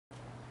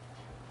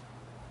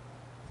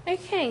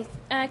Okay,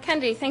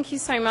 Candy, thank you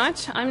so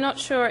much. I'm not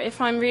sure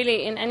if I'm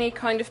really in any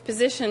kind of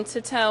position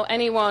to tell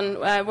anyone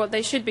what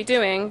they should be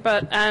doing,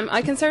 but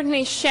I can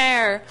certainly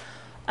share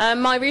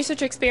my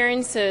research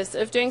experiences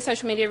of doing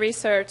social media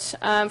research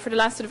for the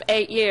last sort of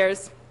 8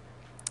 years.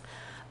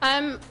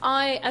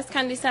 As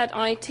Candy said,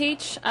 I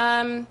teach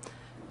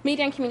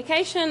media and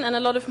communication, and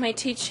a lot of my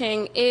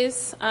teaching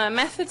is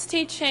methods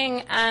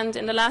teaching, and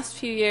in the last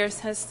few years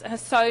has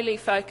solely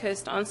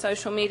focused on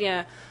social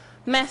media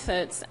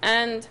methods.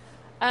 And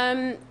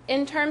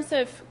in terms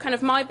of kind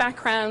of my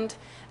background,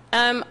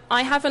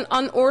 I have an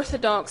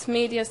unorthodox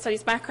media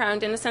studies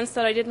background in the sense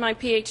that I did my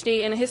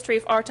PhD in a history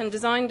of art and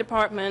design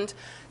department.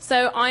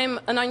 So I'm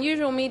an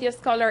unusual media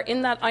scholar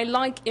in that I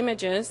like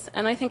images,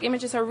 and I think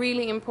images are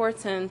really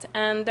important.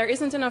 And there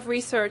isn't enough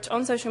research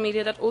on social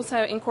media that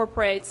also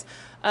incorporates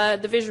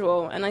the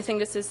visual, and I think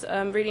this is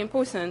really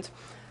important.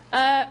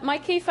 My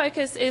key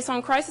focus is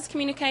on crisis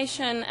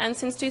communication, and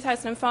since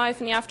 2005,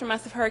 in the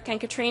aftermath of Hurricane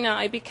Katrina,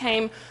 I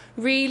became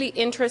really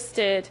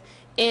interested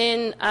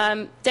in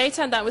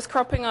data that was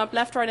cropping up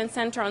left, right and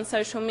centre on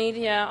social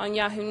media, on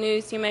Yahoo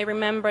News. You may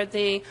remember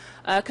the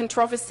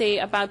controversy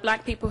about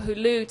black people who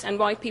loot and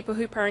white people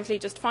who apparently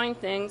just find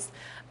things.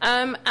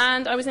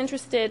 And I was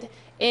interested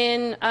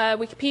in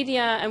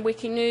Wikipedia and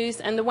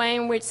Wikinews and the way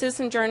in which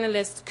citizen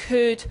journalists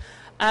could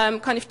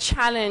kind of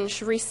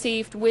challenge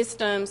received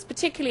wisdoms,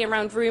 particularly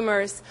around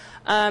rumours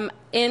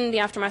in the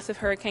aftermath of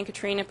Hurricane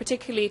Katrina,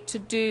 particularly to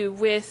do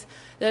with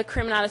the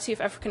criminality of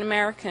African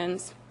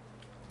Americans.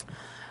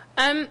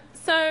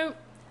 So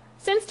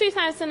since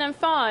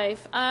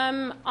 2005,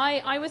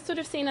 I was sort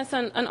of seen as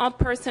an odd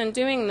person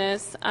doing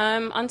this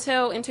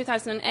until in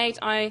 2008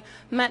 I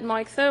met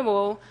Mike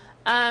Thirlwall.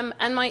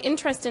 And my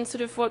interest in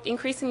sort of what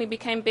increasingly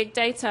became big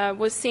data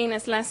was seen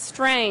as less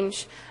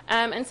strange.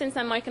 And since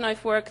then, Mike and I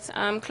have worked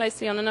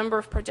closely on a number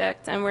of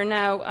projects, and we're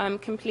now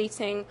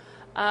completing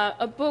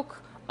a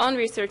book on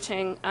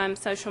researching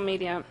social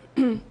media.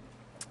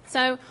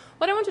 So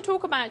what I want to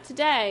talk about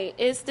today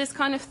is this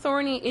kind of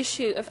thorny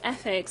issue of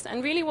ethics,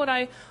 and really what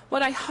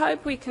I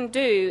hope we can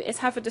do is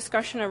have a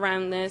discussion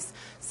around this.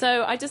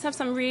 So I just have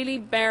some really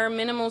bare,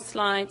 minimal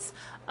slides,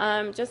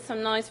 just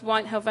some nice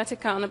white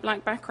Helvetica on a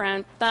black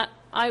background that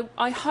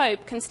I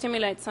hope can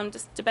stimulate some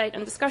debate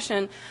and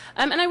discussion.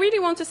 And I really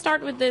want to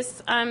start with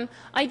this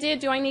idea,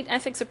 do I need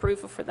ethics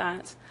approval for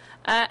that?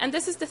 And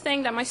this is the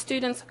thing that my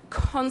students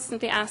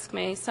constantly ask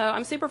me. So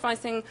I'm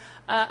supervising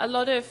a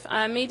lot of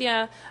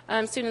media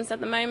students at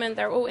the moment.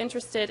 They're all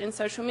interested in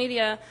social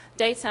media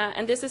data,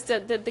 and this is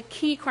the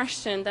key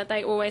question that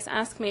they always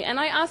ask me. And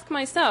I ask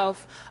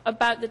myself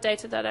about the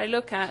data that I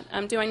look at,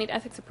 do I need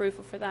ethics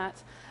approval for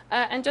that?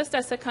 And just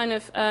as a kind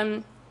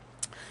of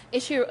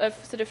issue of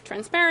sort of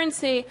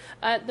transparency,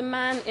 the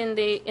man in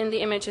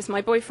the image is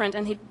my boyfriend,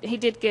 and he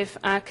did give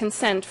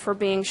consent for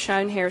being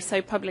shown here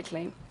so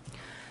publicly.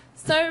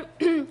 So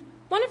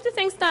one of the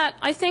things that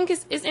I think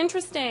is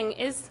interesting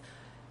is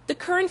the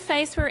current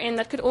phase we're in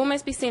that could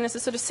almost be seen as a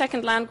sort of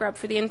second land grab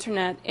for the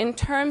internet in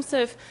terms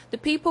of the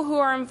people who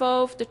are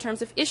involved, in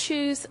terms of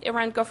issues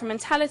around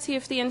governmentality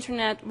of the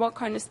internet, what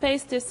kind of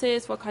space this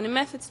is, what kind of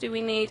methods do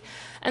we need.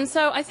 And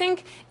so I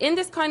think in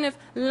this kind of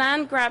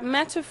land grab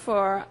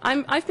metaphor,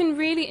 I've been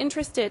really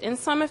interested in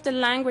some of the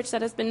language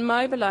that has been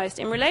mobilized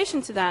in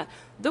relation to that,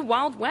 the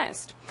Wild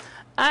West.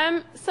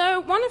 So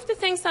one of the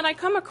things that I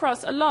come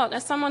across a lot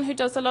as someone who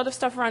does a lot of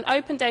stuff around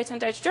open data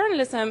and data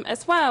journalism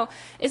as well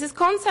is this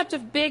concept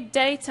of big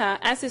data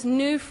as this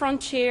new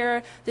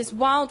frontier, this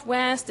Wild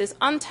West, this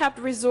untapped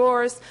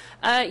resource.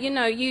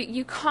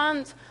 You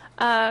can't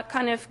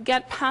kind of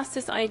get past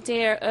this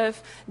idea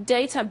of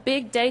data,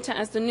 big data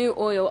as the new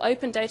oil,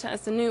 open data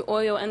as the new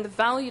oil, and the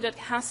value that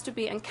has to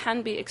be and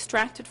can be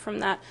extracted from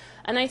that.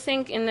 And I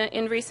think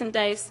in recent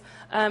days,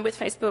 with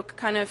Facebook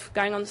kind of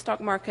going on the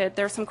stock market,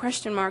 there are some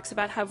question marks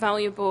about how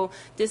valuable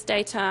this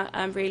data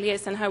really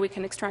is and how we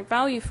can extract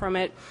value from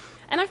it.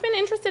 And I've been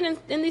interested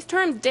in these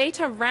terms,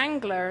 data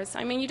wranglers.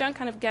 I mean, you don't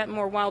kind of get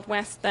more Wild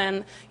West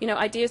than,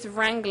 ideas of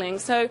wrangling.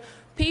 So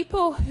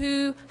people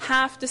who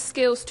have the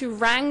skills to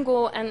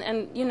wrangle and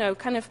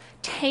kind of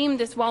tame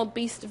this wild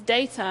beast of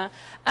data.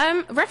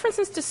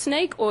 References to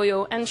snake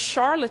oil and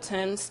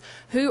charlatans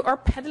who are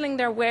peddling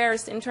their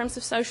wares in terms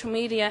of social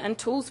media and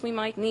tools we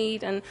might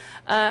need and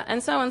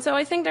so on. So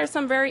I think there's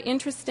some very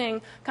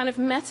interesting kind of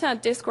meta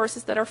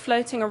discourses that are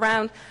floating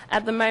around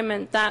at the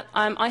moment that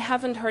I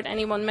haven't heard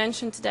anyone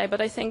mention today, but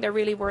I think they're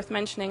really worth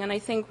mentioning, and I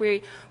think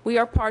we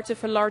are part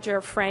of a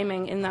larger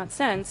framing in that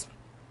sense.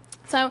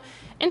 So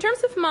in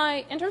terms of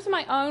my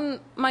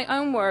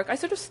own work, I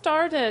sort of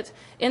started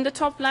in the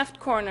top left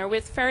corner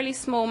with fairly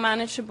small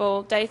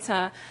manageable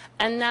data,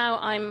 and now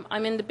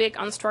I'm in the big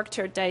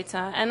unstructured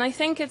data. And I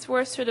think it's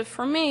worth sort of,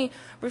 for me,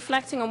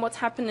 reflecting on what's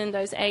happened in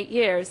those 8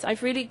 years.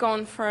 I've really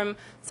gone from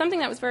something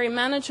that was very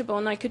manageable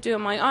and I could do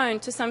on my own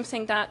to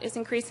something that is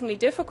increasingly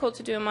difficult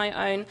to do on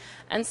my own.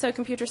 And so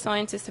computer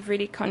scientists have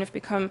really kind of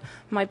become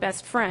my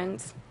best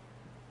friends.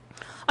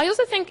 I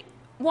also think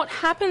what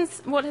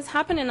has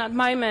happened in that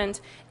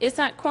moment is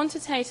that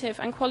quantitative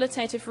and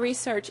qualitative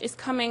research is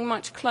coming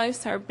much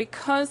closer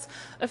because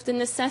of the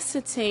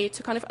necessity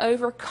to kind of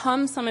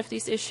overcome some of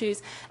these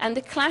issues and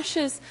the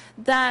clashes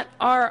that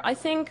are, I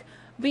think,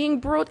 being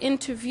brought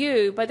into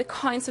view by the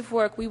kinds of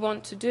work we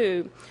want to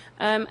do.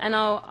 And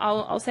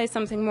I'll say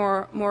something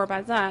more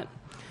about that.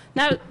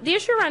 Now, the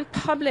issue around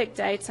public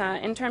data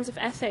in terms of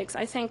ethics,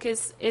 I think,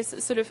 is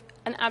sort of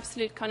an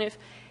absolute kind of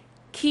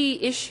key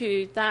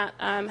issue that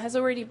has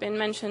already been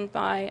mentioned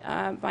by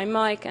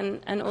Mike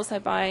and also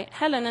by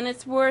Helen, and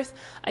it's worth,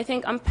 I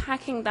think,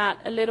 unpacking that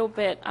a little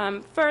bit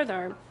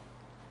further.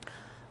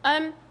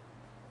 I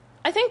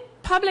think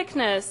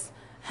publicness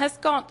has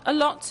got a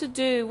lot to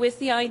do with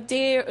the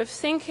idea of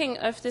thinking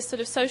of this sort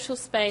of social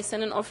space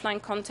in an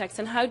offline context,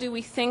 and how do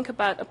we think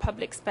about a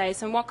public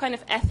space, and what kind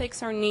of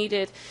ethics are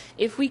needed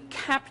if we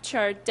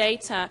capture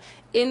data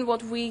in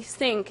what we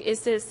think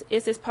is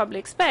this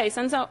public space.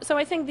 And so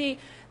I think the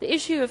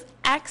issue of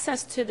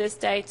access to this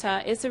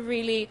data is a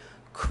really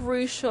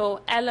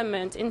crucial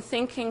element in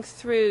thinking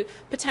through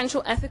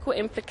potential ethical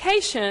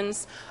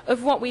implications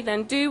of what we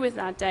then do with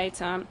that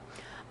data.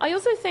 I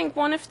also think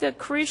one of the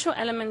crucial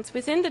elements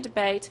within the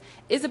debate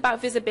is about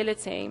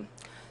visibility.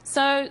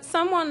 So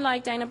someone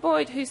like Dana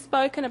Boyd, who's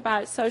spoken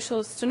about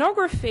social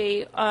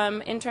stenography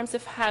in terms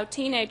of how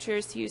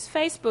teenagers use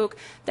Facebook,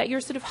 that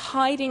you're sort of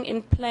hiding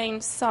in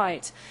plain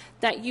sight,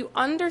 that you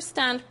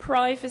understand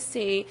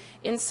privacy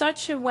in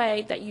such a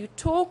way that you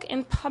talk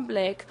in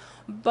public,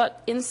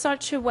 but in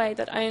such a way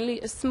that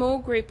only a small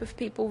group of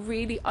people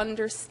really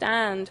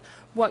understand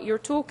what you're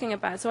talking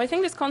about. So I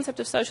think this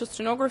concept of social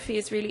stenography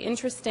is really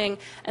interesting,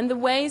 and the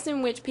ways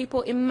in which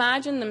people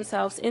imagine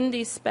themselves in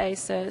these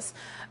spaces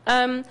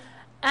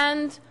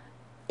and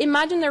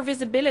imagine their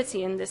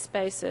visibility in these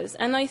spaces.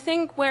 And I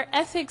think where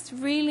ethics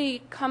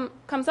really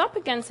comes up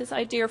against this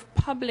idea of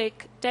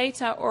public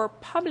data or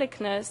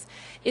publicness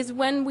is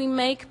when we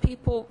make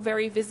people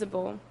very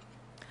visible.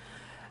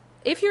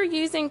 If you're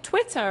using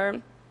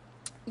Twitter,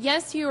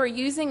 yes, you are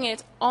using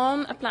it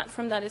on a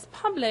platform that is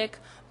public,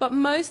 but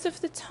most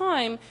of the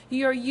time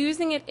you're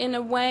using it in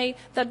a way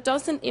that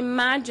doesn't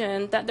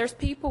imagine that there's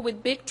people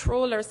with big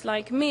trawlers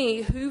like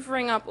me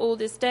hoovering up all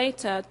this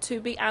data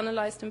to be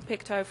analyzed and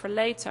picked over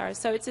later.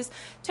 So it's this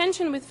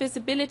tension with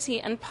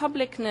visibility and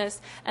publicness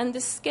and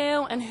the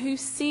scale and who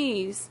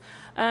sees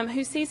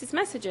these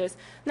messages.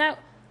 Now,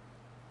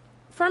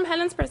 from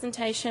Helen's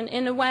presentation,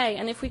 in a way,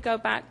 and if we go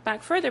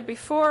back further,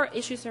 before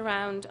issues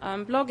around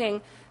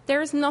blogging,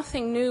 there is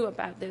nothing new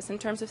about this in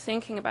terms of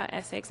thinking about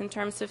ethics, in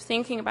terms of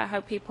thinking about how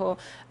people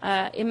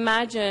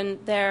imagine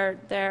their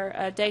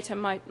data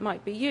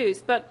might be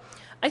used. But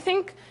I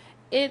think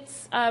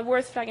it's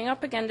worth flagging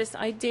up again this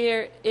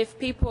idea if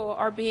people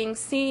are being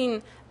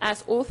seen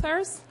as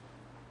authors,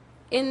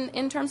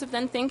 in terms of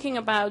then thinking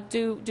about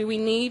do we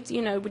need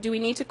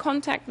to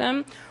contact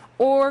them,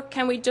 or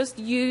can we just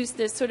use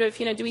this sort of,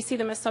 do we see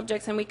them as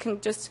subjects and we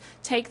can just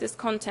take this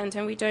content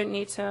and we don't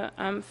need to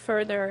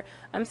further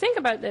think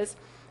about this.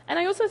 And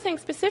I also think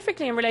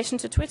specifically in relation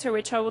to Twitter,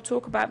 which I will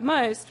talk about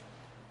most,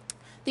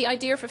 the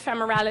idea of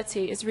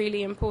ephemerality is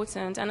really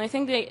important. And I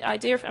think the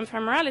idea of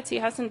ephemerality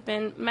hasn't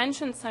been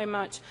mentioned so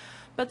much,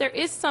 but there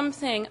is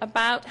something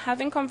about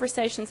having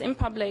conversations in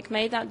public,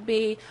 may that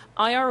be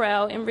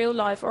IRL, in real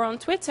life, or on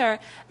Twitter,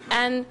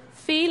 and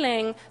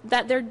feeling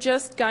that they're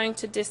just going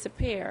to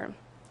disappear.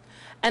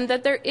 And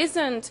that there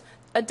isn't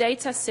a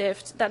data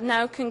sift that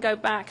now can go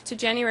back to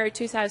January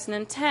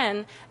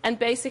 2010 and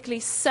basically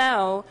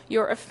sell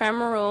your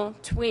ephemeral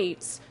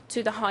tweets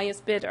to the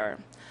highest bidder.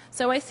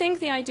 So I think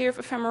the idea of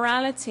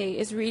ephemerality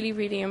is really,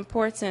 really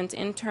important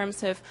in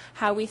terms of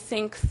how we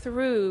think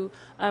through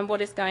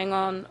what is going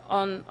on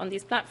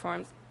these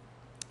platforms.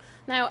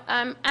 Now,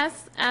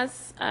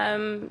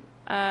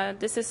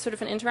 this is sort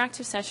of an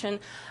interactive session.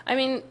 I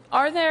mean,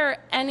 are there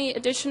any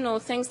additional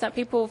things that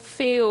people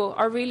feel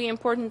are really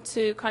important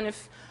to kind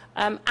of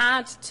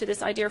add to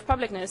this idea of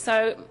publicness?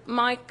 So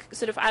Mike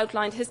sort of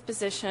outlined his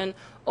position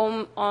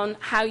on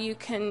how you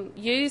can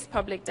use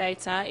public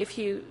data if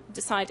you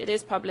decide it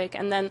is public,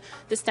 and then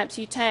the steps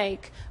you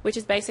take, which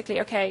is basically,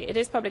 okay, it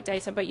is public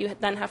data, but you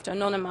then have to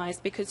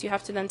anonymize because you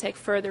have to then take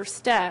further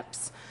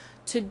steps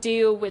to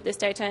deal with this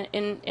data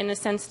in a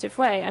sensitive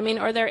way. I mean,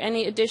 are there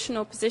any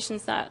additional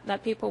positions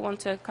that people want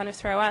to kind of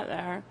throw out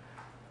there?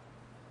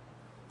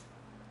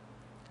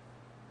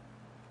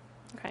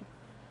 Okay.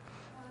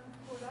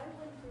 What I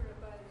wonder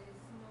about is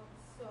not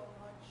so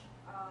much,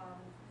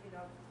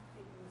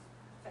 people's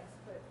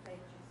Facebook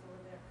pages or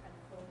their kind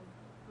of own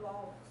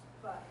blogs,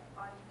 but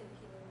I'm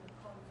thinking in the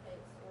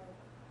context of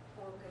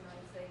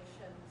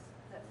organisations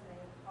that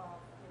may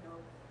have,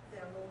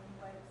 their own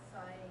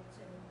website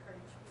and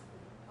encourage people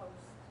to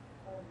post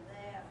on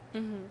there,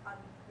 and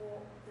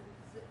what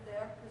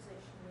their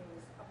position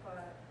is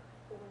about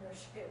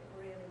ownership,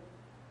 really,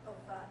 of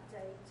that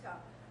data.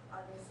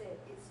 And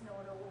it's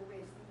not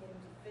always the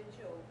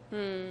individual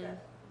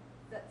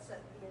that's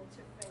at the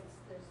interface.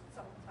 There's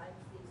sometimes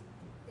these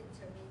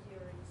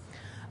intermediaries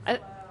as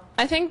well.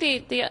 I think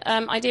the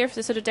idea of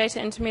the sort of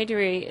data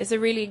intermediary is a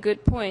really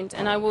good point,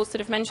 and I will sort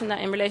of mention that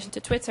in relation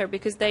to Twitter,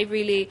 because they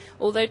really,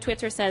 although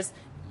Twitter says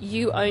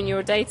you own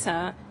your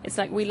data, it's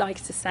like we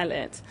like to sell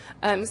it.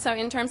 So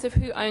in terms of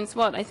who owns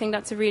what, I think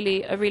that's a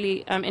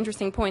really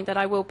interesting point that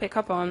I will pick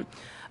up on.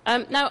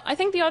 Now, I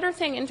think the other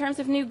thing in terms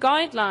of new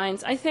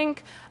guidelines, I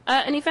think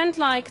an event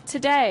like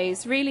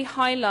today's really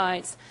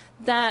highlights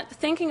that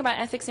thinking about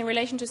ethics in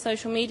relation to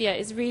social media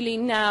is really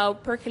now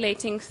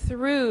percolating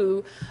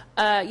through,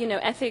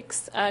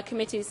 ethics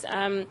committees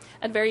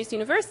at various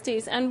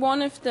universities. And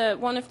one of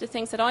the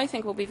things that I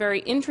think will be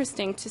very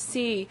interesting to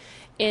see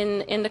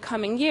in the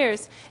coming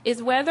years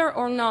is whether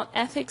or not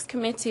ethics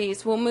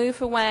committees will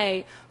move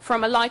away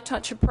from a light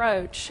touch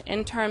approach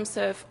in terms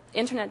of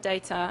internet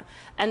data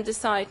and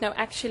decide, no,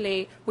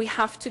 actually, we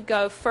have to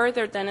go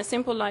further than a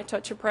simple light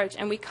touch approach,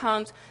 and we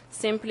can't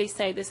simply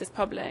say this is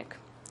public.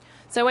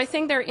 So I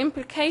think there are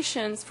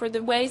implications for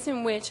the ways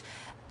in which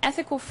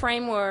ethical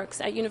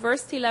frameworks at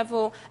university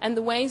level and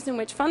the ways in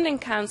which funding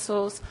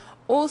councils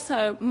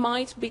also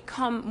might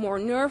become more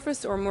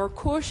nervous or more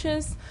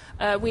cautious.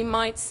 We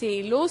might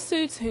see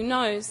lawsuits, who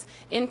knows,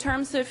 in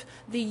terms of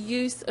the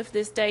use of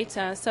this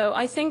data. So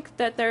I think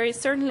that there is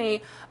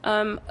certainly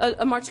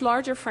a much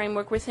larger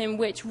framework within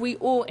which we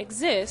all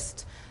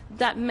exist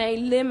that may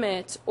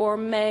limit or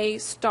may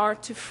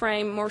start to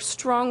frame more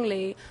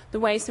strongly the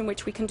ways in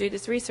which we can do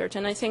this research.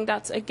 And I think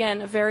that's,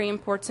 again, a very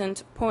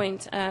important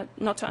point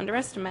not to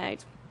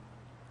underestimate.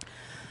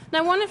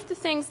 Now, one of the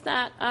things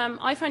that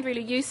I find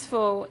really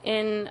useful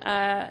in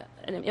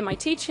my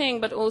teaching,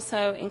 but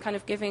also in kind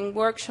of giving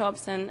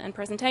workshops and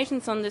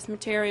presentations on this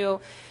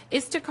material,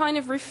 is to kind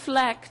of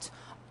reflect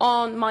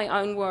on my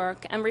own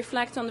work and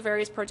reflect on the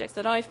various projects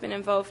that I've been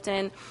involved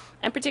in,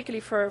 and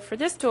particularly for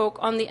this talk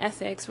on the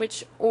ethics,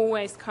 which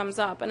always comes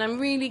up. And I'm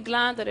really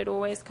glad that it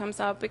always comes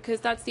up, because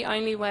that's the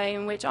only way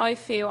in which I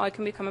feel I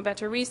can become a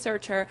better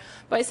researcher,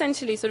 by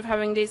essentially sort of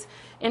having these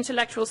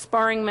intellectual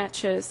sparring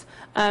matches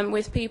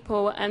with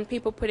people, and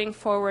people putting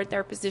forward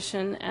their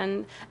position,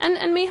 and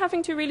me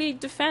having to really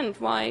defend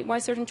why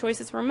certain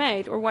choices were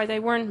made or why they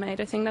weren't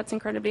made. I think that's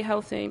incredibly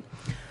healthy.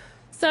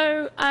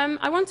 So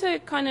I want to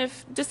kind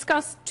of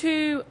discuss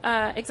two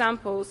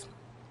examples.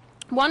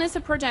 One is a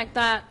project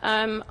that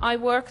I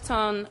worked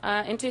on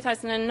in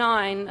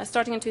 2009,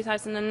 starting in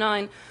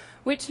 2009,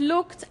 which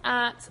looked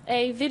at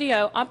a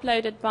video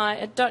uploaded by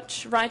a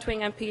Dutch right-wing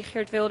MP,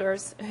 Geert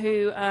Wilders,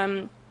 who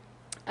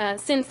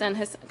since then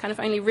has kind of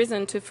only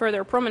risen to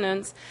further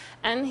prominence.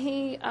 And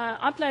he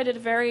uploaded a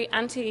very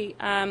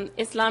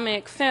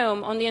anti-Islamic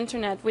film on the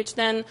internet, which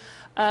then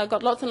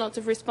got lots and lots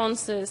of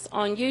responses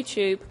on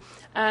YouTube.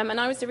 And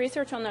I was the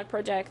researcher on that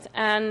project.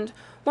 And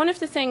one of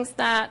the things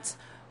that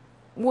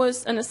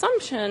was an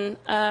assumption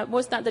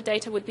was that the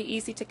data would be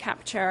easy to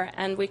capture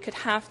and we could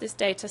have this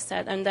data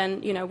set and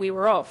then, we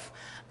were off.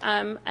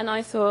 And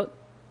I thought,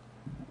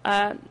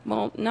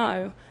 well,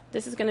 no.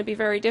 This is going to be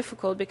very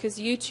difficult because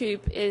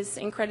YouTube is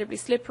incredibly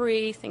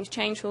slippery, things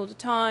change all the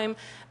time,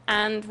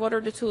 and what are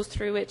the tools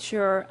through which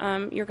you're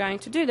going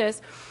to do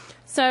this?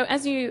 So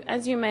as you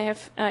may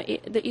have,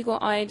 the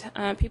eagle-eyed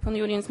people in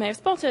the audience may have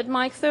spotted,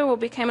 Mike Thurwell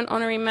became an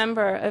honorary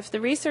member of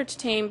the research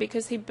team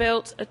because he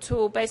built a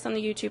tool based on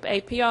the YouTube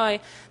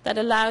API that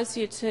allows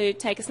you to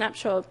take a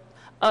snapshot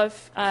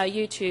of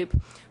YouTube,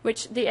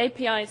 which the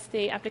API is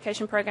the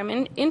application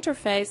programming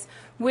interface,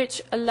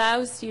 which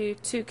allows you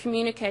to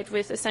communicate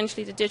with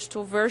essentially the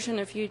digital version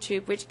of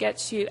YouTube, which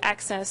gets you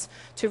access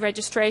to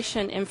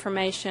registration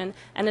information,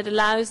 and it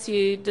allows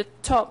you the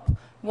top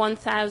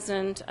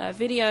 1,000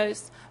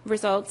 videos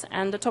results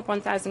and the top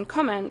 1,000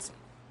 comments.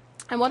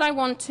 And what I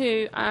want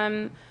to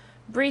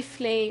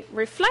briefly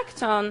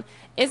reflect on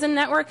is a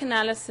network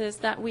analysis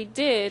that we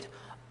did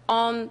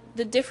on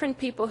the different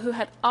people who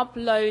had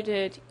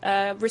uploaded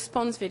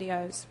response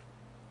videos.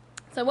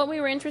 So what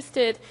we were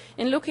interested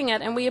in looking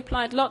at, and we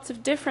applied lots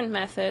of different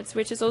methods,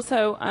 which is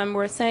also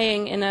we're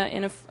saying in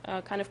a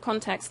kind of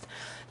context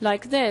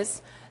like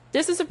this.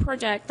 This is a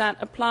project that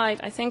applied,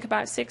 I think,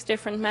 about 6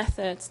 different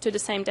methods to the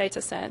same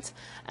data set.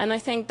 And I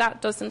think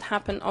that doesn't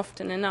happen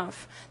often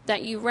enough,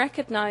 that you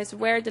recognize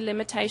where the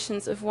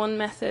limitations of one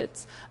method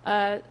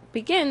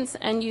begins,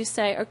 and you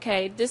say,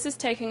 okay, this is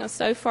taking us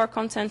so far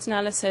content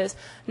analysis,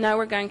 now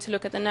we're going to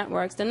look at the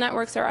networks. The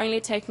networks are only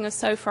taking us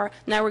so far,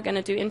 now we're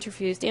going to do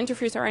interviews. The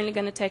interviews are only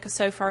going to take us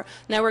so far,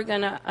 now we're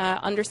going to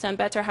understand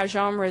better how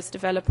genres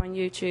develop on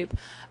YouTube,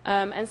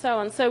 and so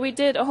on. So we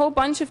did a whole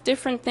bunch of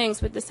different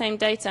things with the same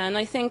data, and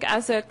I think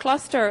as a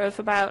cluster of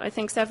about,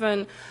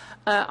 7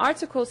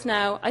 articles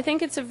now, I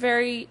think it's a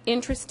very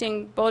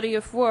interesting body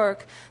of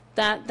work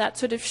that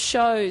sort of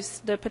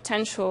shows the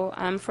potential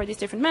for these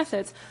different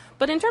methods.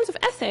 But in terms of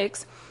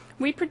ethics,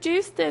 we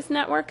produced this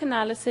network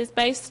analysis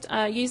based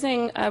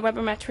using a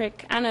webometric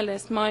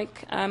analyst,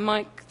 Mike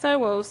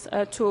Thurwell's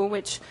tool,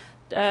 which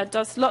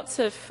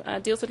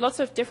deals with lots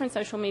of different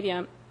social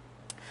media.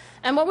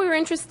 And what we were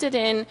interested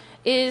in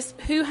is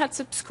who had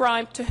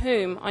subscribed to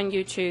whom on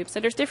YouTube. So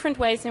there's different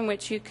ways in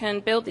which you can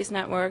build these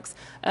networks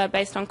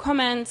based on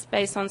comments,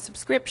 based on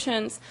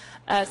subscriptions.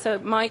 So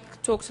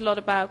Mike talked a lot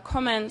about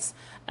comments,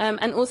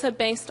 and also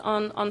based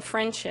on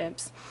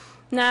friendships.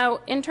 Now,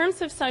 in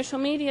terms of social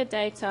media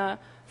data,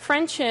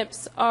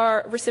 friendships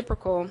are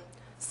reciprocal.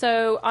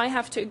 So I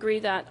have to agree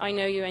that I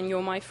know you and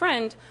you're my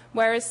friend,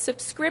 whereas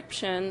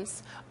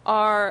subscriptions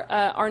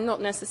are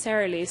not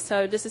necessarily.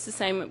 So this is the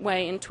same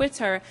way in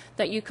Twitter,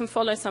 that you can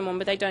follow someone,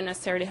 but they don't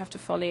necessarily have to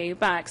follow you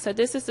back. So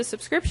this is the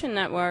subscription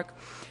network.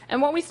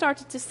 And what we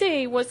started to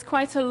see was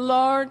quite a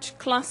large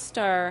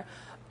cluster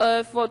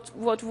of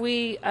what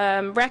we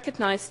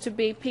recognized to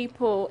be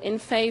people in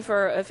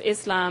favor of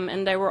Islam,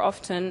 and they were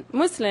often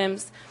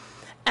Muslims.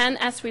 And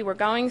as we were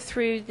going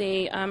through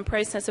the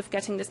process of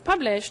getting this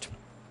published,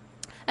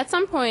 at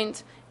some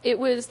point, it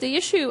was the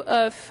issue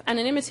of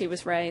anonymity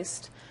was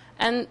raised.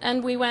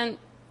 And we went,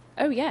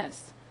 oh,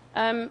 yes,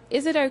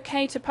 is it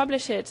okay to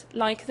publish it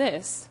like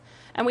this?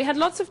 And we had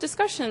lots of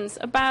discussions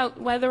about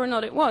whether or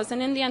not it was.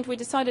 And in the end, we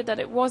decided that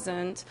it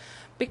wasn't,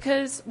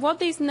 because what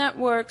these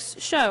networks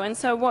show, and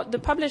so what the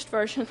published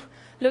version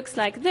looks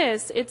like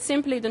this, it's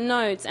simply the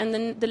nodes and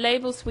the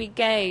labels we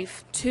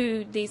gave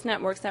to these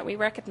networks that we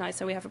recognize.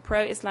 So we have a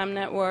pro-Islam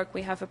network,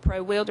 we have a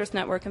pro-Wilders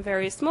network, and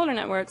various smaller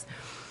networks.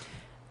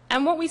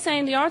 And what we say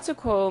in the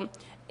article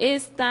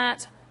is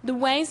that the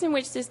ways in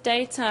which this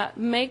data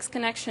makes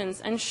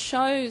connections and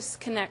shows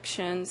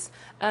connections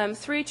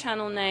through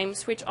channel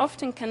names, which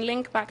often can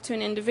link back to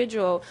an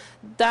individual,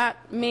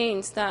 that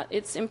means that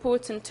it's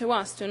important to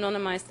us to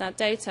anonymize that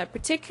data,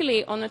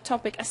 particularly on a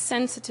topic as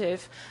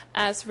sensitive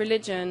as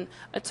religion,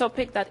 a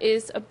topic that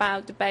is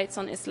about debates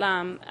on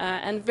Islam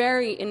and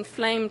very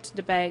inflamed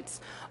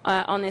debates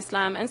on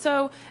Islam. And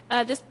so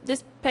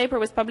this paper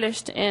was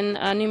published in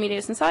New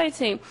Media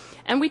Society,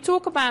 and we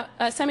talk about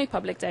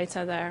semi-public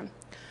data there.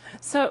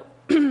 So,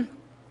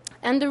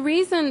 and the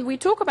reason we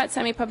talk about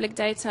semi-public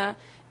data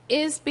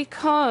is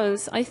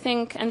because I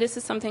think, and this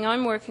is something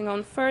I'm working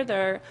on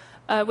further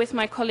with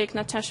my colleague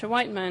Natasha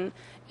Whiteman,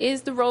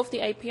 is the role of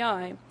the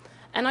API.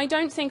 And I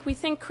don't think we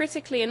think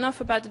critically enough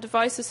about the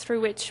devices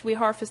through which we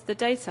harvest the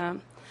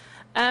data.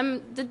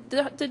 The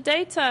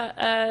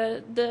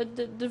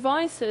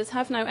devices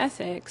have no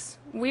ethics.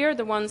 We're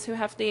the ones who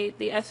have the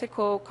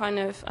ethical kind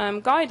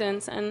of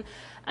guidance.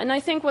 And I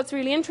think what's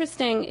really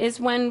interesting is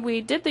when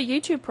we did the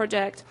YouTube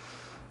project,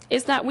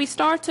 is that we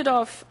started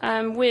off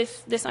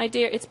with this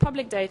idea, it's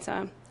public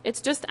data.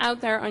 It's just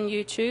out there on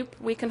YouTube.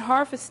 We can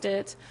harvest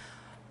it.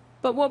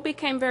 But what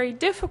became very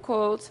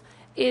difficult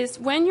is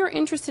when you're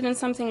interested in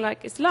something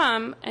like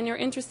Islam and you're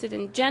interested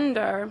in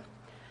gender,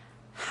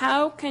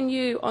 how can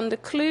you, on the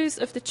clues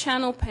of the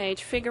channel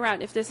page, figure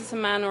out if this is a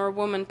man or a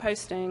woman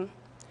posting?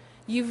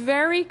 You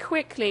very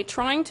quickly,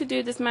 trying to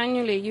do this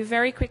manually, you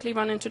very quickly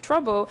run into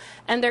trouble,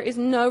 and there is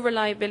no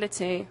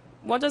reliability.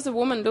 What does a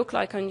woman look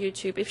like on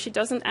YouTube if she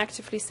doesn't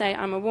actively say,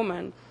 I'm a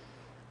woman?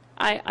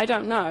 I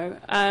don't know.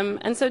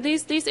 And so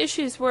these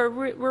issues were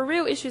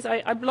real issues.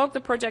 I blogged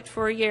the project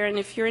for a year, and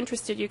if you're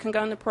interested, you can go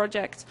on the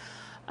project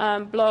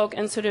blog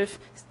and sort of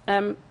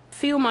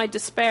feel my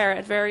despair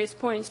at various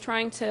points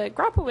trying to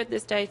grapple with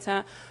this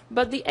data.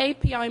 But the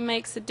API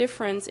makes a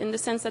difference in the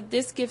sense that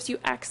this gives you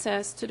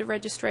access to the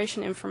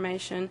registration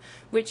information,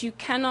 which you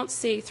cannot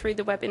see through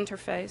the web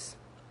interface.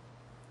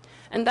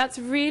 And that's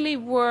really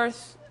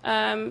worth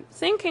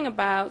thinking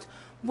about.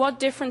 What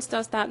difference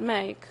does that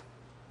make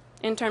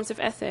in terms of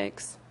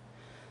ethics?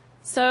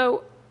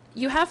 So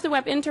you have the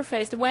web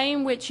interface, the way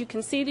in which you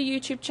can see the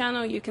YouTube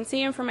channel, you can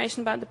see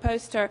information about the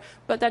poster,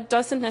 but that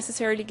doesn't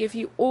necessarily give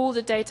you all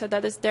the data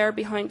that is there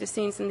behind the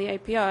scenes in the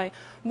API.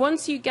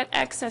 Once you get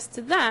access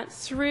to that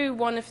through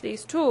one of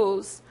these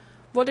tools,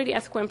 what are the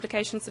ethical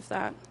implications of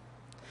that?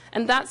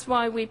 And that's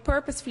why we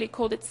purposefully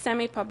called it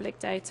semi-public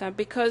data,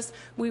 because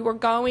we were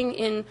going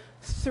in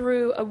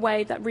through a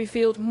way that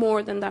revealed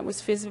more than that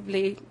was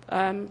visibly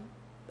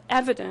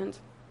evident.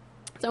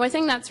 So I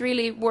think that's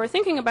really worth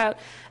thinking about.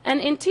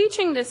 And in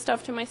teaching this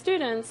stuff to my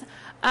students,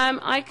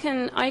 I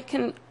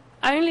can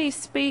only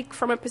speak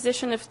from a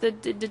position of the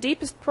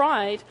deepest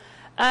pride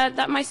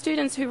that my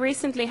students who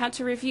recently had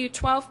to review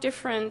 12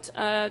 different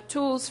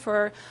tools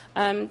for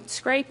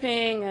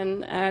scraping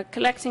and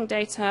collecting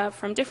data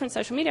from different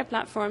social media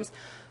platforms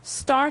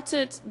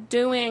started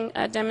doing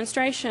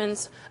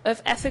demonstrations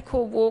of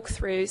ethical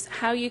walkthroughs,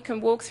 how you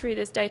can walk through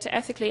this data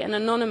ethically and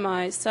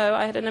anonymize. So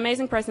I had an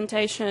amazing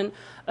presentation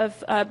of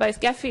both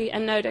Gephi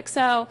and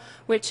NodeXL,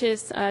 which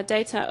is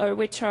data, or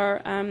which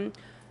are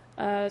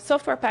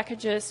software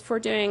packages for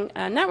doing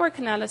network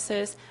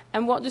analysis,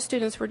 and what the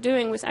students were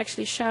doing was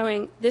actually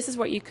showing this is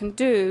what you can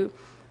do,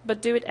 but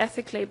do it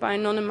ethically by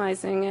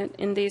anonymizing it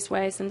in these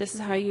ways, and this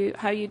is how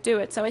you do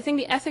it. So I think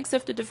the ethics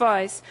of the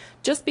device,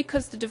 just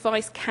because the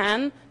device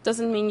can,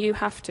 doesn't mean you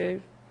have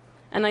to.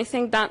 And I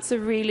think that's a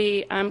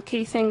really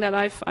key thing that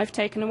I've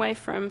taken away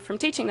from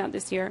teaching that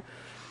this year.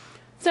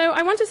 So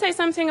I want to say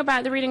something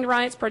about the Reading the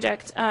Riots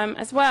project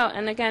as well,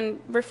 and again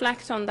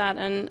reflect on that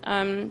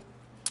and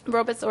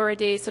Rob has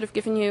already sort of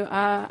given you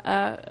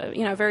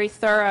a very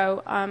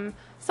thorough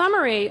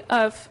summary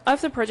of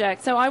the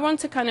project. So I want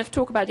to kind of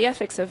talk about the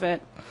ethics of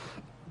it.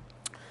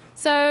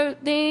 So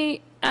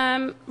the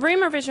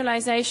rumor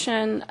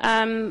visualization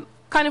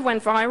kind of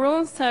went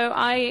viral. So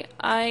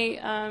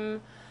I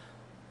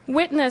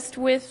witnessed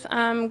with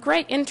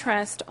great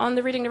interest on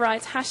the Reading the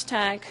Rights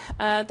hashtag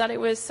that it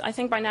was, I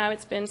think by now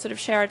it's been sort of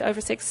shared over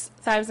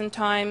 6,000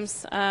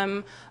 times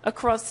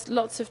across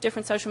lots of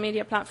different social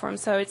media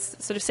platforms. So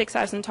it's sort of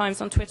 6,000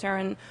 times on Twitter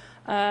and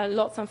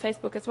lots on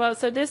Facebook as well.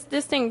 So this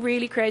thing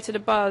really created a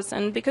buzz.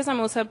 And because I'm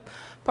also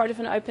part of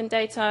an open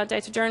data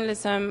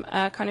journalism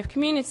kind of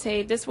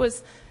community, this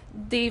was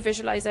the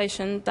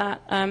visualization that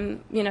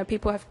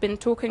people have been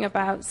talking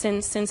about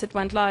since it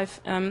went live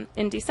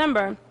in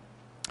December.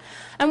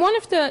 And one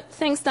of the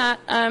things that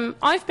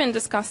I've been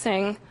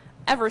discussing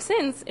ever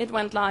since it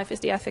went live is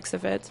the ethics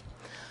of it.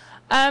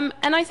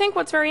 And I think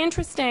what's very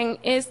interesting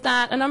is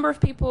that a number of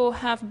people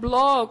have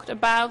blogged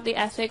about the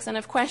ethics and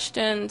have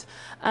questioned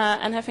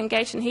and have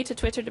engaged in heated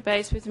Twitter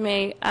debates with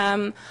me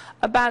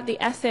about the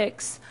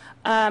ethics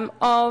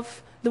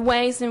of the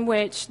ways in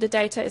which the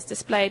data is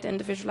displayed in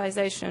the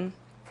visualization.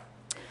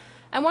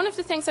 And one of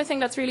the things I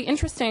think that's really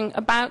interesting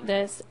about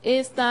this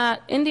is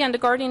that in the end, The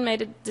Guardian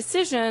made a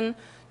decision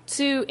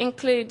to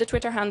include the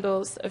Twitter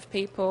handles of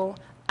people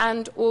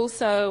and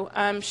also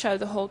show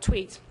the whole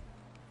tweet.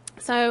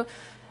 So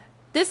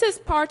this is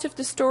part of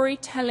the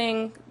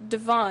storytelling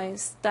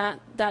device that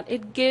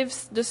it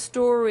gives the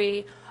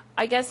story,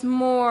 I guess,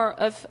 more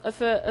of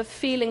a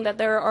feeling that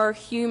there are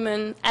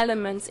human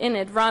elements in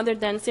it rather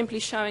than simply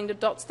showing the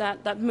dots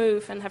that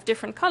move and have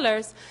different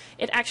colors.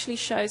 It actually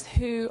shows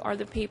who are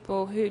the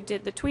people who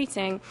did the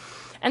tweeting.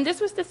 And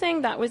this was the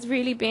thing that was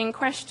really being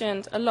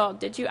questioned a lot.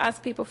 Did you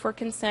ask people for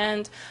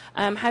consent?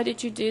 How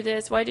did you do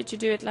this? Why did you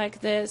do it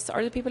like this?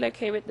 Are the people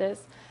okay with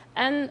this?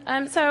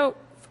 And so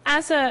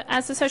as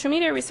a social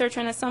media researcher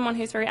and as someone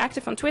who's very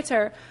active on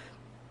Twitter,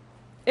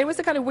 it was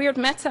a kind of weird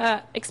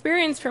meta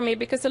experience for me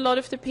because a lot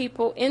of the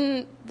people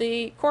in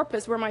the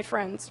corpus were my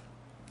friends.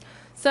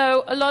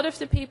 So a lot of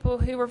the people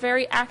who were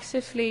very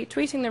actively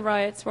tweeting the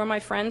riots were my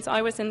friends.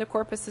 I was in the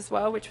corpus as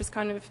well, which was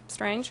kind of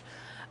strange.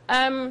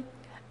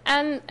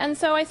 And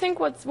so I think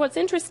what's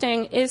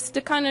interesting is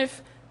the kind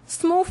of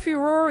small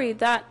furore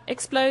that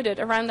exploded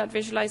around that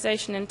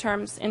visualization in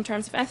terms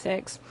of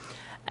ethics.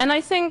 And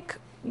I think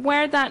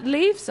where that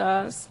leaves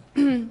us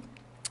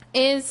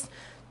is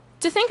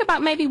to think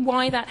about maybe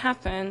why that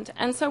happened.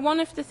 And so one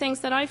of the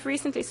things that I've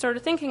recently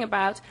started thinking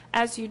about,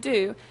 as you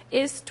do,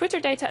 is Twitter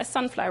data as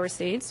sunflower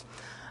seeds.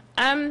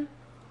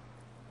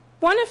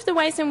 One of the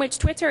ways in which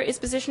Twitter is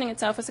positioning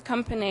itself as a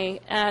company,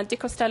 Di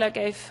Costello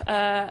gave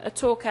a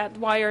talk at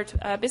Wired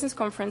Business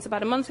Conference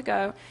about a month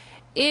ago,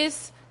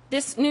 is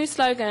this new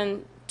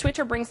slogan,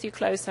 Twitter brings you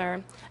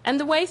closer. And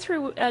the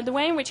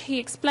way in which he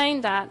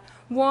explained that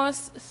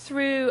was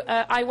through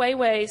Ai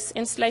Weiwei's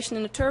installation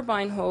in the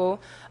turbine hall,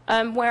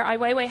 where Ai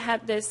Weiwei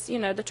had this,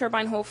 the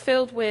turbine hall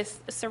filled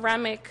with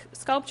ceramic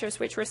sculptures,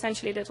 which were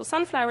essentially little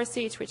sunflower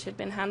seeds, which had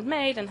been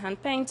handmade and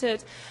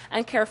hand-painted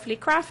and carefully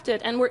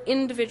crafted, and were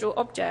individual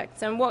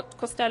objects. And what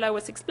Costello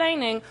was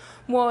explaining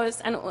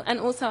was, and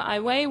also Ai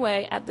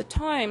Weiwei at the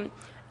time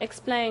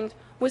explained,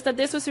 was that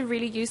this was a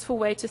really useful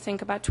way to think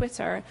about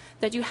Twitter,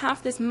 that you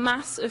have this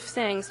mass of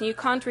things and you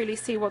can't really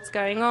see what's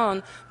going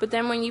on, but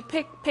then when you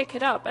pick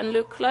it up and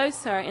look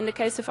closer, in the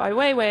case of Ai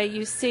Weiwei,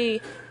 you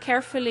see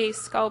carefully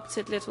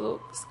sculpted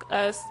little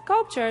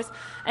sculptures,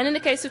 and in the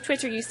case of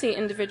Twitter, you see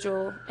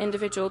individual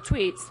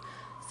tweets.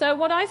 So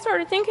what I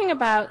started thinking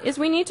about is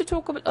we need to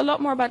talk a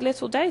lot more about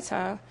little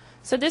data.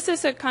 So this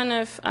is a kind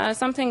of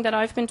something that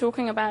I've been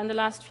talking about in the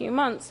last few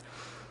months.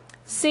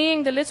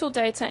 Seeing the little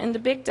data and the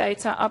big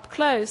data up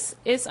close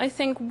is, I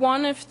think,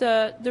 one of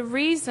the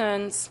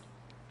reasons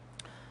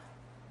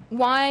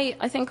why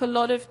I think a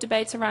lot of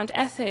debates around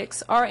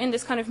ethics are in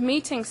this kind of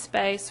meeting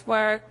space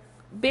where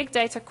big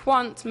data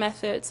quant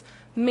methods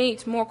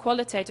meet more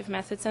qualitative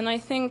methods. And I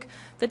think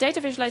the data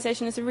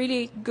visualization is a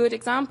really good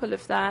example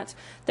of that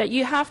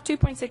you have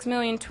 2.6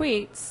 million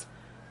tweets,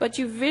 but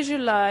you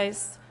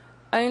visualize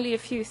only a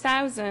few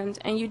thousand,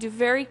 and you do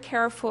very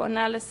careful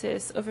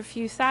analysis of a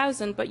few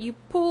thousand, but you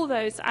pull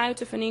those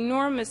out of an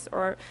enormous,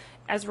 or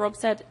as Rob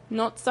said,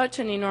 not such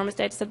an enormous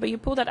data set, but you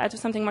pull that out of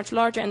something much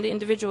larger, and the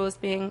individual is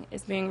being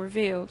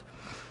revealed.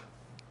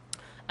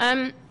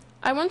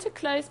 I want to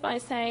close by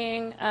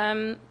saying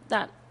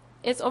that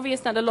it's obvious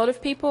that a lot of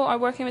people are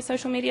working with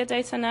social media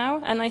data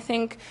now, and I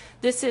think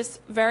this is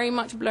very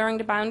much blurring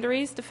the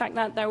boundaries. The fact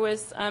that there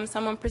was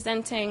someone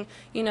presenting,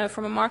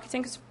 from a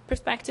marketing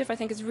perspective, I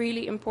think is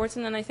really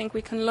important, and I think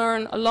we can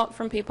learn a lot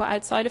from people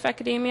outside of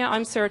academia.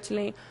 I'm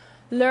certainly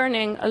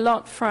learning a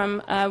lot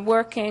from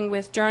working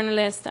with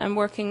journalists and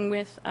working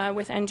with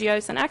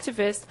NGOs and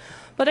activists,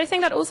 but I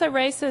think that also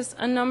raises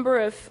a number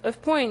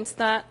of points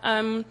that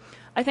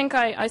I think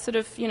I sort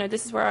of,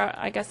 this is where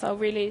I guess I'll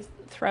really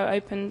throw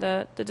open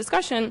the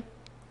discussion,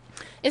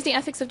 is the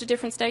ethics of the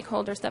different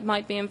stakeholders that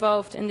might be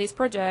involved in these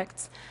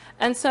projects.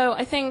 And so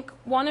I think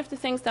one of the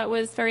things that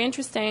was very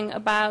interesting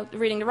about the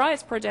Reading the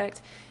Riots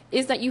project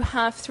is that you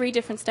have 3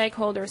 different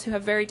stakeholders who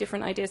have very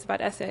different ideas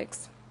about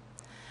ethics.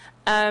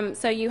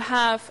 So you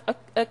have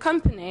a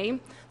company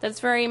that's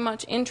very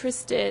much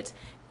interested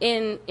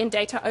in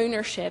data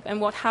ownership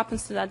and what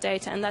happens to that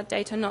data, and that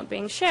data not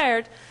being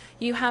shared.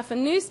 You have a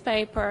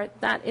newspaper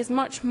that is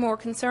much more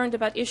concerned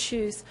about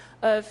issues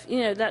of,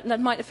 that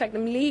might affect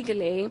them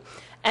legally.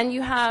 And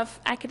you have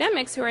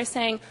academics who are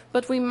saying,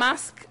 but we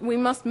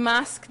must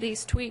mask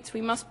these tweets,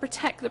 we must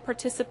protect the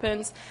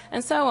participants,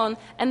 and so on.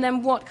 And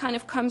then what kind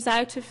of comes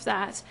out of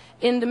that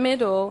in the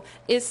middle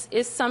is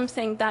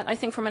something that I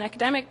think from an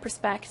academic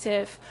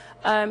perspective,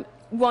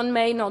 one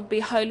may not be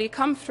wholly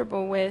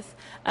comfortable with.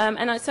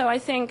 So I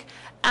think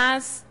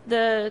as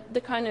the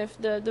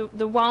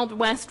Wild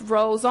West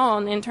rolls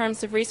on in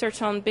terms of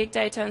research on big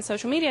data and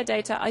social media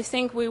data, I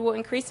think we will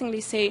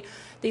increasingly see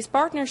these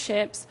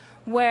partnerships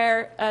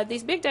where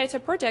these big data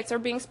projects are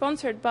being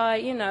sponsored by,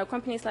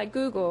 companies like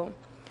Google.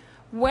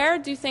 Where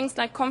do things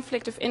like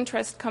conflict of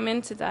interest come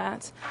into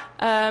that?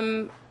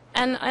 And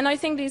I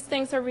think these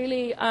things are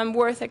really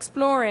worth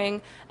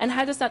exploring. And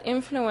how does that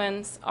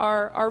influence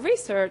our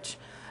research?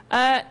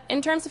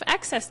 In terms of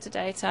access to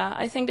data,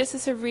 I think this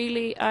is a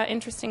really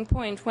interesting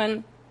point.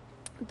 When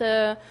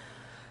the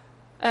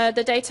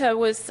data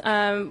was,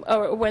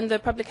 or when the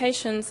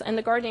publications and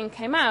The Guardian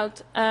came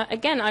out,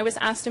 again, I was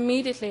asked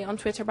immediately on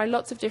Twitter by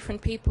lots of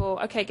different people,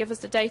 okay, give us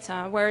the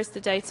data. Where is the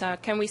data?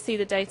 Can we see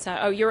the data?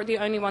 Oh, you're the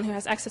only one who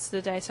has access to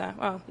the data.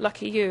 Well,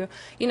 lucky you.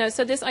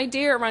 So this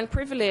idea around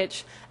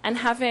privilege and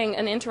having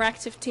an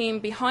interactive team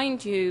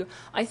behind you,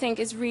 I think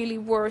is really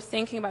worth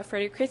thinking about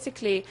fairly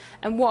critically,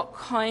 and what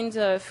kind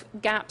of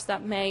gaps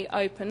that may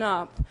open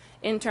up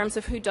in terms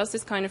of who does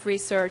this kind of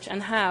research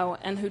and how,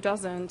 and who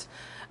doesn't.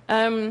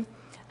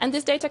 And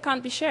this data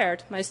can't be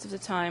shared most of the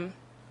time.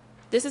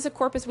 This is a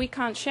corpus we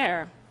can't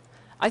share.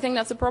 I think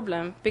that's a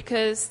problem,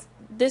 because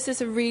this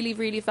is a really,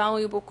 really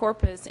valuable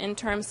corpus in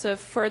terms of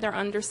further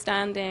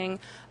understanding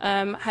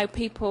how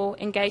people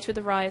engage with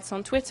the riots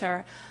on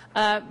Twitter.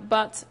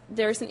 But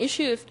there's an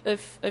issue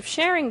of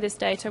sharing this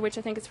data, which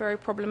I think is very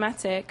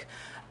problematic,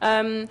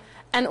 and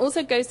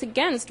also goes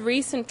against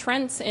recent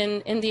trends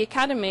in the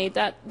academy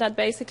that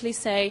basically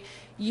say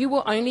you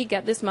will only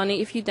get this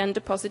money if you then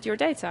deposit your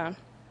data.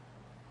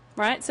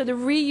 Right? So the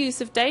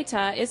reuse of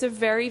data is a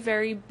very,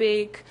 very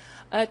big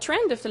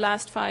trend of the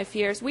last 5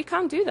 years. We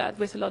can't do that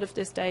with a lot of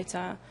this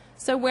data.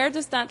 So where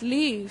does that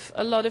leave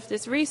a lot of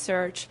this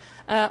research?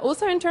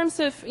 Also in terms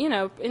of,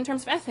 in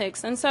terms of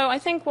ethics. And so I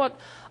think what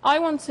I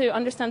want to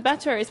understand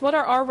better is what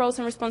are our roles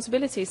and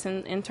responsibilities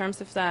in terms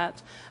of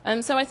that.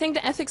 So I think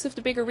the ethics of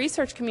the bigger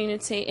research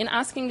community in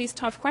asking these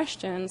tough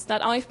questions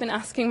that I've been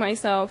asking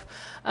myself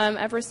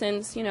ever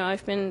since,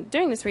 I've been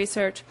doing this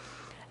research.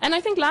 And I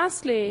think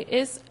lastly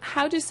is,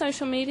 how do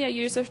social media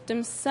users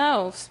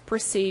themselves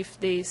perceive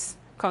these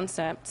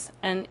concepts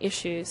and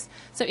issues?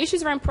 So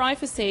issues around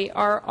privacy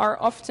are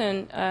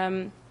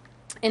often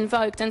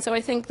invoked, and so I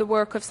think the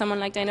work of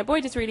someone like Dana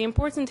Boyd is really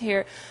important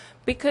here,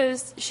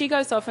 because she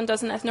goes off and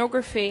does an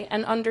ethnography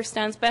and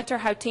understands better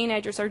how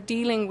teenagers are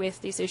dealing with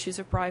these issues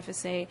of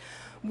privacy.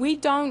 We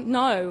don't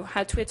know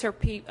how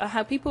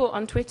how people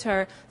on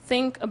Twitter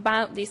think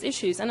about these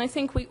issues, and I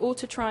think we ought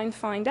to try and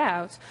find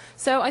out.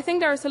 So I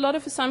think there's a lot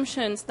of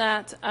assumptions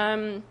that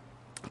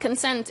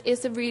consent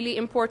is a really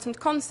important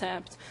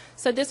concept.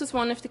 So this was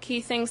one of the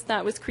key things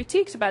that was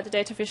critiqued about the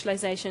data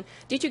visualization.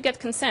 Did you get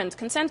consent?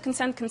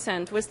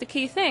 Consent was the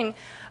key thing.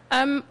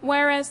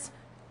 Whereas,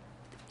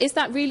 is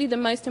that really the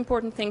most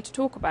important thing to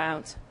talk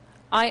about?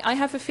 I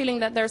have a feeling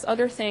that there's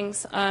other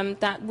things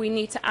that we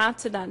need to add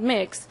to that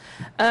mix.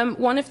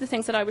 One of the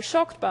things that I was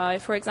shocked by,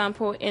 for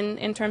example,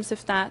 in terms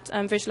of that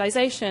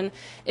visualization,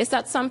 is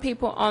that some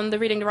people on the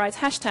Reading the Riots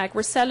hashtag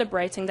were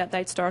celebrating that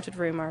they'd started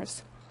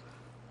rumors.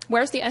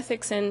 Where's the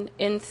ethics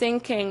in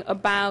thinking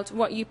about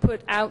what you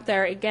put out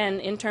there, again,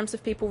 in terms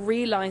of people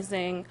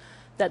realizing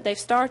that they've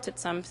started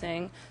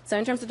something? So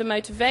in terms of the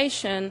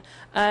motivation,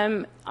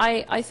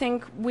 I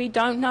think we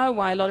don't know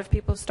why a lot of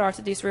people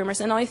started these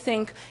rumors, and I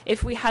think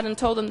if we hadn't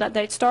told them that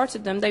they'd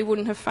started them, they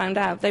wouldn't have found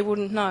out, they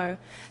wouldn't know.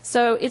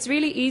 So it's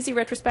really easy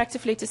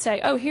retrospectively to say,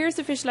 oh, here's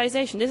the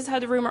visualization, this is how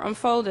the rumor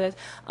unfolded.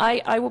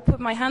 I will put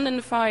my hand in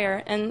the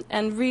fire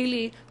and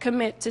really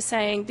commit to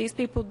saying these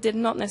people did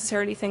not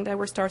necessarily think they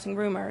were starting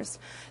rumors.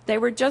 They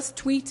were just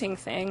tweeting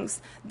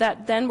things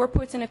that then were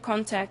put in a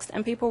context,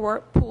 and people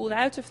were pulled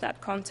out of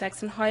that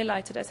context and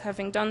highlighted as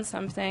having done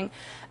something.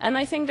 And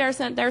I think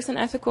there's an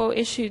ethical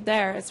issue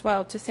there as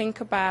well, to think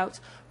about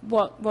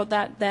what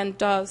that then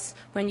does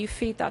when you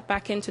feed that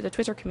back into the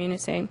Twitter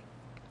community.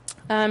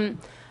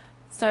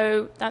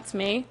 So that's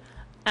me.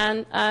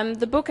 And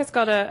the book has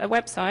got a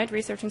website,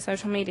 Researching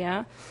Social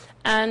Media.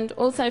 And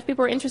also, if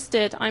people are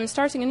interested, I'm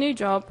starting a new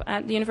job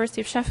at the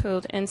University of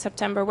Sheffield in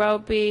September, where I'll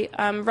be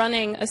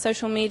running a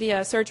social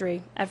media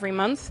surgery every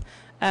month,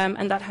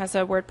 and that has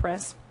a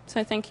WordPress.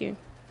 So thank you.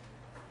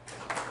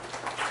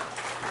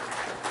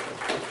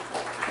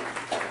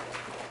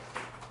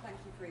 Thank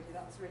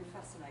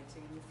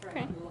fascinating, and you've thrown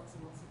out lots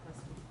and lots of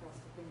questions for us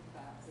to think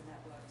about as a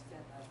network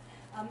together.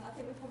 I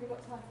think we've probably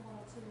got time for one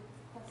or two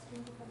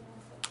questions, if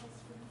anyone's got a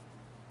question.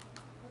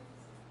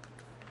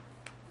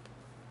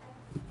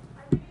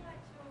 I really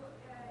liked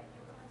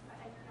your comments about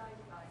API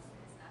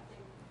devices, and I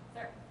think...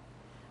 Sorry.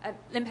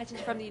 Lynn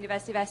Pettinger from the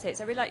University of Essex.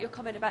 I really like your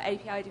comment about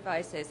API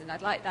devices, and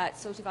I'd like that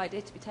sort of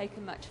idea to be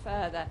taken much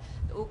further.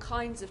 All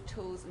kinds of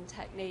tools and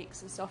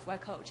techniques and software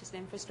cultures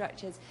and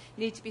infrastructures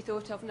need to be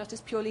thought of not as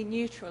purely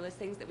neutral as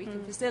things that we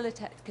can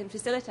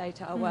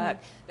facilitate our work.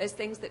 There's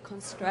things that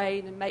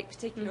constrain and make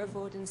particular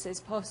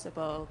affordances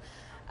possible.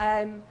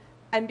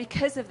 And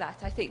because of that,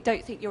 I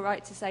don't think you're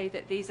right to say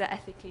that these are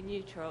ethically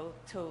neutral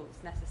tools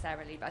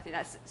necessarily, but I think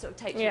that sort of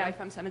takes you away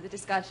from some of the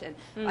discussion.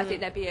 I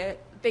think there'd be a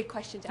big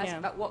question to ask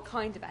about what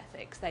kind of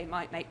ethics they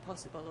might make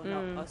possible or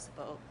not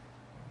possible.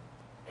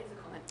 It's a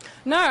comment.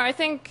 No, I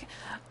think...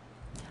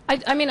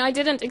 I mean, I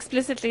didn't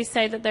explicitly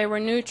say that they were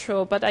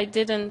neutral, but I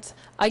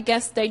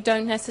guess they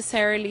don't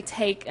necessarily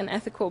take an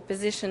ethical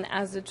position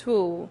as a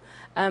tool.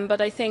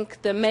 But I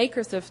think the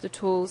makers of the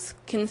tools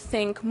can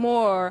think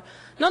more,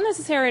 not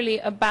necessarily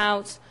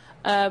about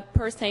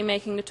per se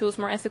making the tools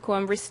more ethical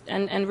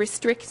and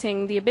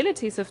restricting the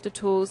abilities of the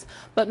tools,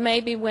 but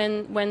maybe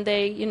when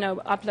they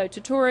upload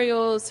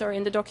tutorials or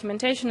in the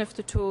documentation of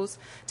the tools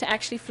to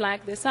actually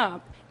flag this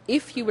up.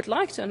 If you would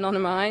like to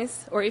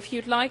anonymize, or if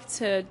you'd like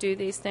to do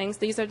these things,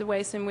 these are the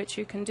ways in which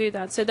you can do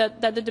that, so that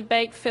the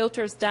debate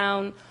filters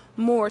down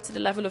more to the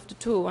level of the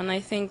tool. And I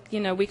think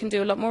we can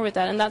do a lot more with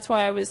that. And that's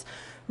why I was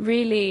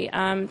really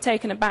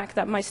taken aback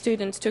that my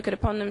students took it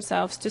upon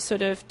themselves to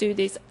sort of do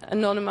these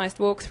anonymized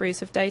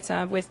walkthroughs of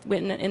data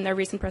in their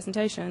recent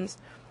presentations.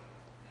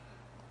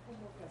 One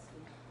more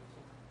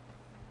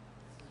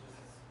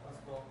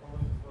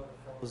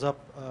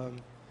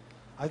question.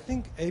 I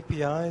think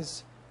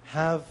APIs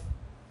have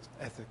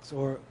ethics,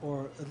 or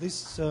at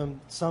least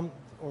some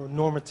or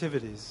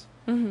normativities.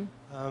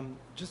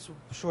 Just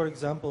a short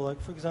example, like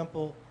for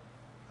example,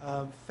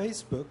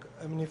 Facebook.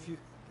 I mean,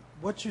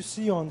 what you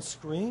see on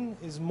screen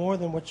is more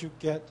than what you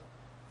get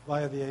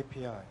via the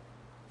API,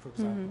 for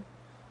example.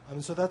 I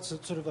mean, so that's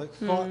a sort of like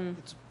thought.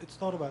 It's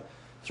thought about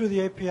through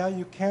the API.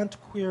 You can't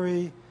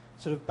query,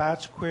 sort of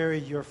batch query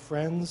your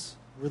friends'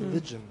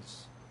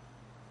 religions.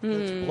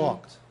 It's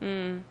blocked.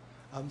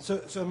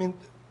 So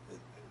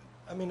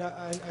I mean,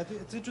 I think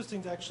it's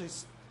interesting to actually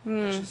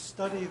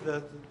study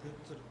the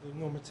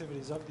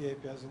normativities of the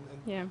APIs,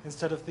 and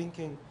instead of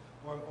thinking,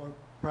 or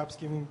perhaps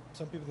giving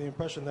some people the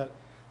impression that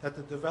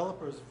the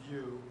developer's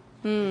view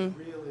is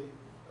really,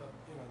 that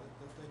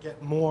they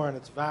get more and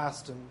it's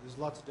vast and there's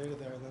lots of data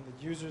there, and then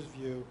the user's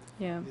view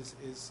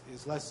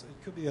is less.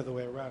 It could be the other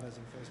way around, as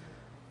in Facebook.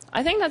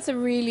 I think that's a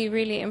really,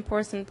 really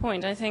important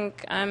point. I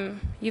think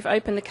you've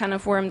opened the can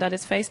of worm that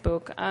is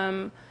Facebook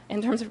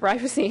in terms of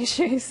privacy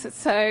issues.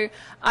 So,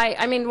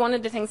 I mean, one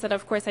of the things that,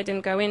 of course, I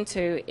didn't go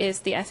into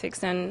is the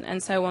ethics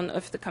and so on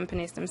of the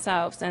companies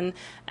themselves. And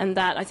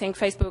that I think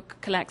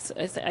Facebook collects,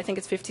 I think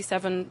it's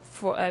 57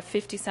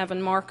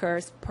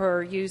 markers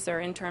per user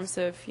in terms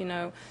of,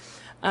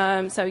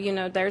 so,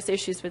 there's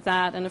issues with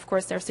that. And, of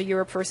course, there's the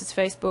Europe versus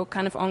Facebook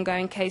kind of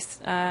ongoing case,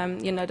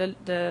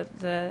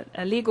 the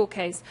legal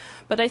case.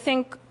 But I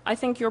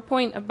think your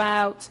point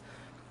about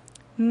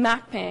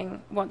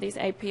mapping what these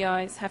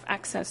APIs have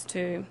access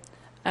to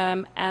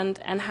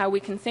and how we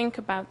can think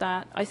about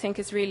that, I think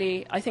is a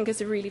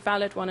really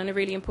valid one and a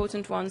really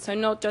important one. So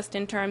not just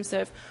in terms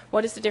of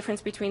what is the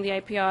difference between the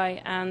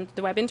API and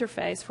the web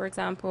interface, for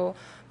example,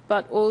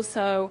 but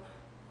also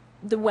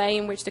the way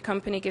in which the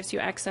company gives you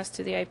access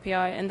to the API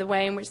and the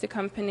way in which the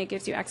company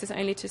gives you access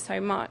only to so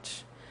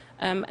much,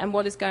 and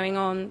what is going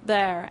on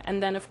there.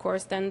 And then, of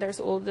course, there's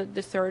all the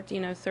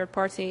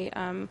third-party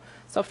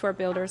software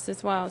builders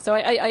as well. So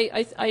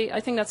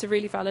I think that's a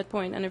really valid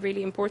point and a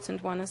really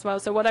important one as well.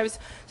 So what I was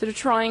sort of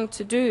trying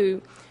to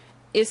do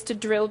is to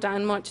drill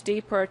down much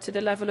deeper to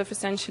the level of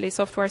essentially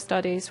software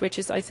studies, which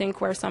is, I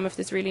think, where some of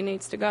this really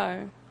needs to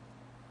go.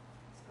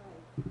 That's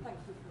great. Thank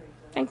you,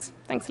 Farida.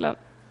 Thanks a lot.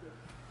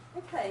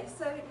 Okay,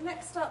 so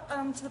next up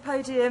to the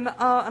podium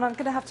are, and I'm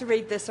going to have to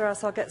read this or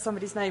else I'll get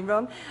somebody's name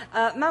wrong,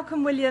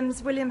 Malcolm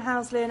Williams, William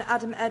Housley and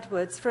Adam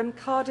Edwards from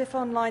Cardiff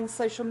Online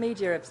Social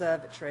Media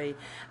Observatory.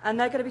 And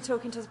they're going to be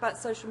talking to us about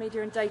social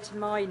media and data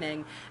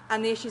mining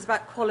and the issues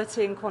about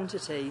quality and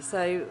quantity.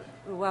 So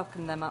we'll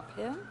welcome them up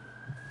here.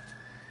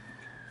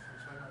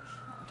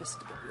 Just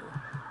to get your...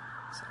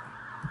 Sorry.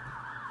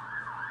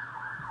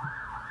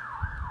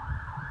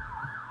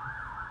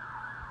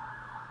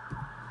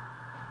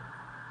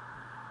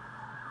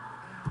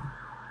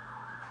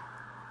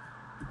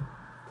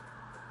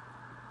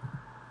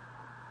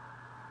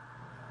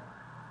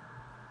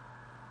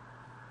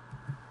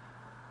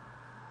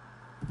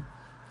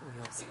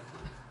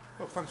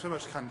 Well, thanks very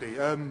much, Candy,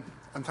 and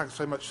thanks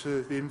very much for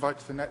the invite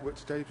to the network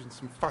today. There's been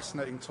some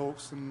fascinating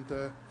talks, and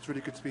it's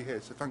really good to be here,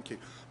 so thank you.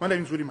 My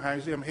name is William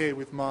Housley. I'm here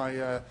with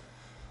my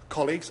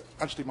colleagues,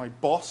 actually my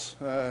boss,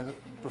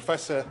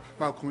 Professor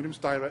Malcolm Williams,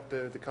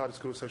 Director of the Cardiff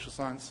School of Social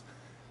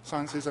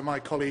Sciences, and my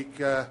colleague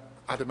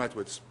Adam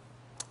Edwards.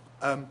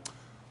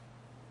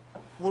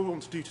 what we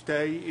want to do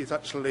today is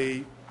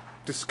actually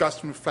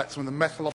discuss and reflect some of the